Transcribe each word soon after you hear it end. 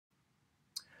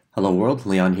Hello world,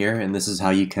 Leon here, and this is how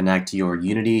you connect your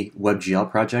Unity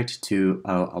WebGL project to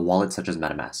a wallet such as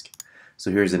Metamask. So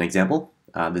here's an example.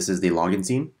 This is the login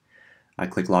scene. I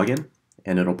click login,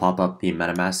 and it'll pop up the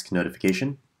Metamask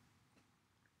notification.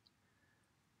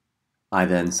 I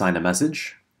then sign a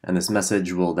message, and this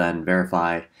message will then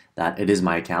verify that it is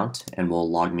my account and will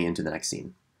log me into the next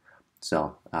scene.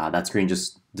 So that screen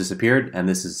just disappeared, and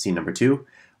this is scene number 2,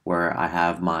 where I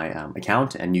have my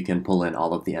account, and you can pull in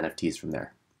all of the NFTs from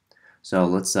there. So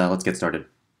let's get started.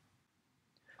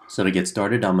 So to get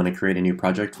started, I'm going to create a new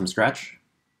project from scratch.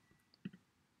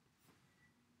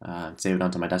 Save it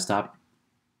onto my desktop.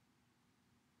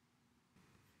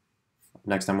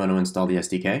 Next, I'm going to install the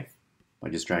SDK by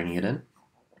just dragging it in.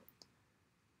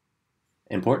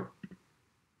 Import.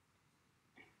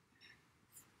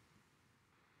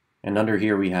 And under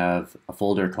here we have a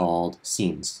folder called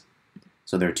Scenes.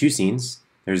 So there are 2 scenes.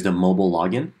 There's the mobile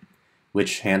login,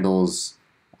 which handles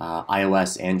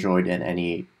iOS, Android, and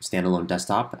any standalone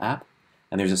desktop app.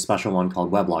 And there's a special one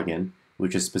called Web Login,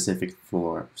 which is specifically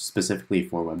for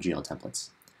WebGL templates.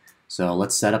 So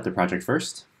let's set up the project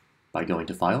first by going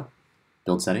to File,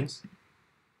 Build Settings.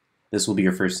 This will be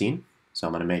your first scene. So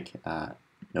I'm going to make an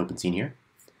open scene here.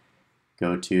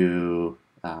 Go to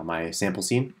my sample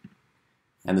scene,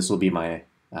 and this will be my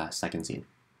second scene.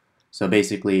 So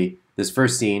basically, this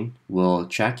first scene will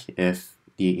check if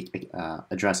the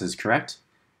address is correct,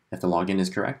 if the login is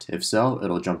correct. If so,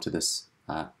 it'll jump to this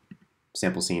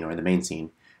sample scene or the main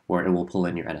scene where it will pull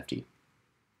in your NFT.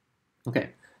 Okay,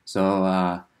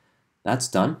 so that's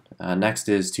done. Next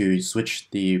is to switch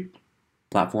the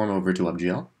platform over to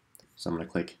WebGL. So I'm going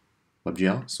to click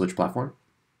WebGL, switch platform.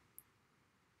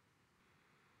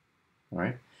 All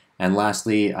right, and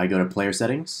lastly, I go to player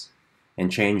settings and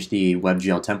change the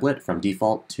WebGL template from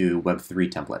default to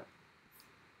Web3 template.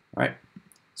 All right,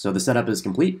 so the setup is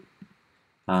complete.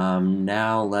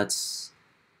 Now let's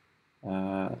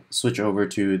switch over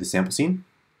to the sample scene,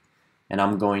 and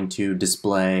I'm going to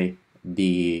display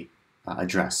the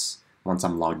address once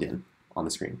I'm logged in on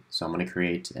the screen. So I'm going to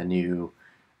create a new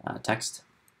text.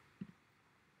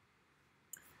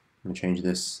 I'm going to change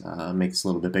this, make this a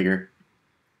little bit bigger.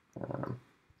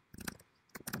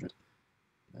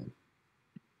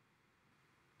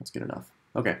 That's good enough.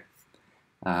 Okay.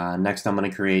 Next, I'm going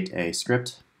to create a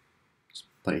script. Just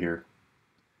put it here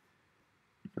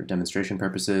for demonstration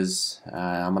purposes.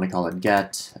 I'm going to call it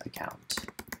get account.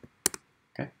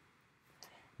 Okay.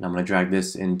 And I'm going to drag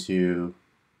this into,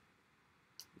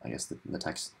 I guess, the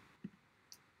text.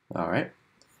 All right.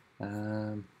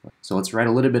 So let's write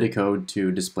a little bit of code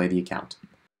to display the account.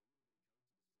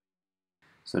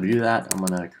 So to do that, I'm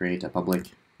going to create a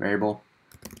public variable,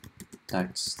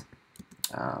 text,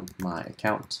 my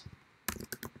account.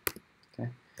 Okay.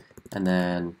 And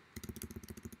then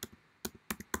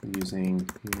using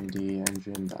Unity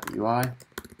engine.ui,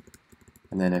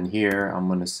 and then in here I'm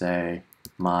going to say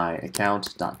my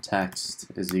account.text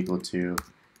is equal to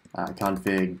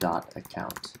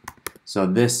config.account. So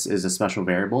this is a special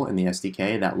variable in the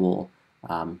SDK that will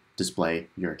display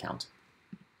your account.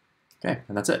 Okay,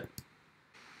 and that's it.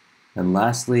 And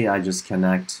lastly, I just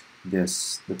connect the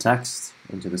text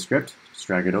into the script, just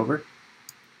drag it over.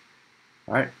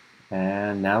 All right,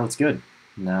 and now it's good.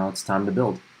 Now it's time to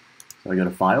build. So I go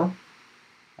to File,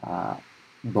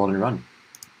 Build and Run,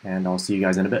 and I'll see you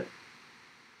guys in a bit.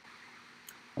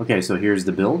 Okay, so here's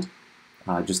the build.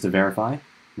 Just to verify,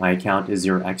 my account is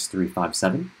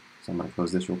 0x357, so I'm going to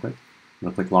close this real quick. I'm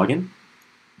going to click Login.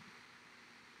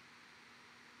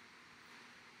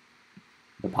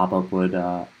 The pop-up would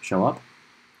show up.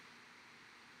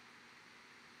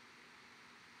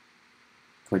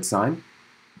 Click Sign,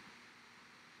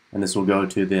 and this will go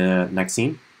to the next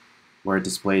scene, where it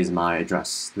displays my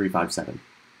address, 357.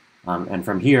 And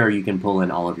from here, you can pull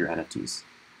in all of your NFTs.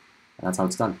 And that's how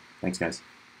it's done. Thanks, guys.